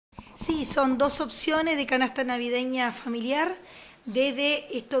Sí, son dos opciones de canasta navideña familiar.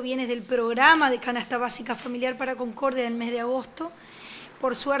 Esto viene del programa de canasta básica familiar para Concordia del mes de agosto.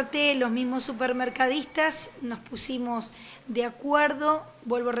 Por suerte, los mismos supermercadistas nos pusimos de acuerdo,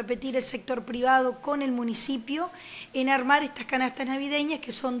 vuelvo a repetir, el sector privado con el municipio, en armar estas canastas navideñas,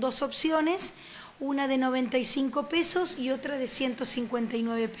 que son dos opciones, una de 95 pesos y otra de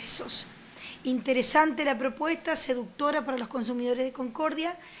 159 pesos. Interesante la propuesta, seductora para los consumidores de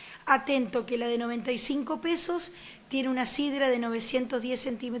Concordia. Atento que la de 95 pesos tiene una sidra de 910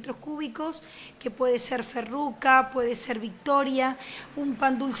 centímetros cúbicos, que puede ser Ferruca, puede ser Victoria, un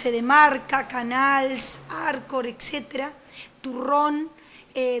pan dulce de marca, Canals, Arcor, etcétera, turrón,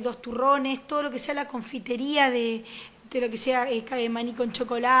 2 turrones, todo lo que sea la confitería de lo que sea maní con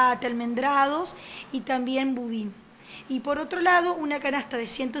chocolate, almendrados y también budín. Y por otro lado, una canasta de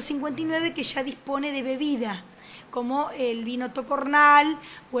 159 que ya dispone de bebida, como el vino Tocornal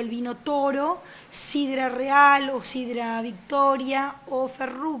o el vino Toro, sidra Real o sidra Victoria o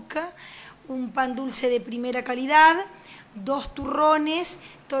Ferruca, un pan dulce de primera calidad, 2 turrones,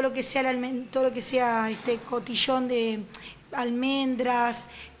 todo lo que sea, cotillón de almendras,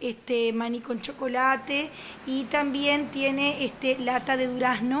 maní con chocolate, y también tiene lata de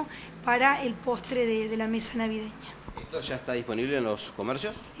durazno para el postre de la mesa navideña. ¿Esto ya está disponible en los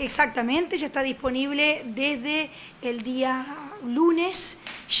comercios? Exactamente, ya está disponible desde el día lunes.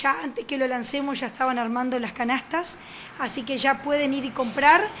 Ya antes que lo lancemos ya estaban armando las canastas, así que ya pueden ir y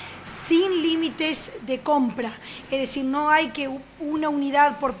comprar sin límites de compra. Es decir, no hay que una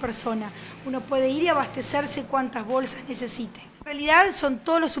unidad por persona. Uno puede ir y abastecerse cuantas bolsas necesite. En realidad son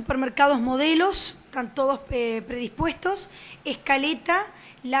todos los supermercados modelos, están todos predispuestos. Escaleta,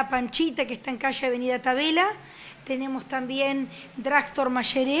 La Panchita, que está en calle Avenida Tabela. Tenemos también Drugstore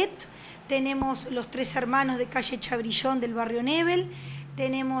Mayeret, tenemos los Tres Hermanos de calle Chabrillón del barrio Nebel,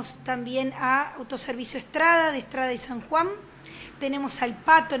 tenemos también a Autoservicio Estrada, de Estrada y San Juan, tenemos al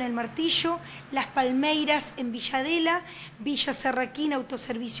Pato en el Martillo, Las Palmeiras en Villadela, Villa Serraquín,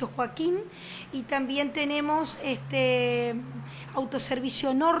 Autoservicio Joaquín, y también tenemos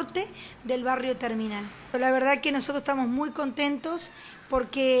Autoservicio Norte del barrio Terminal. La verdad que nosotros estamos muy contentos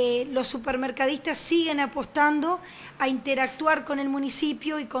porque los supermercadistas siguen apostando a interactuar con el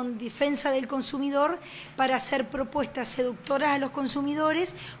municipio y con defensa del consumidor para hacer propuestas seductoras a los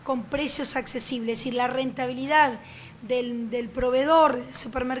consumidores con precios accesibles. Es decir, la rentabilidad del proveedor, del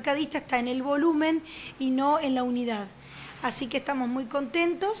supermercadista, está en el volumen y no en la unidad. Así que estamos muy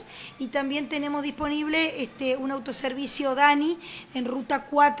contentos, y también tenemos disponible un autoservicio Dani en Ruta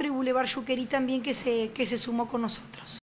 4 y Boulevard Yuquerí también, que se sumó con nosotros.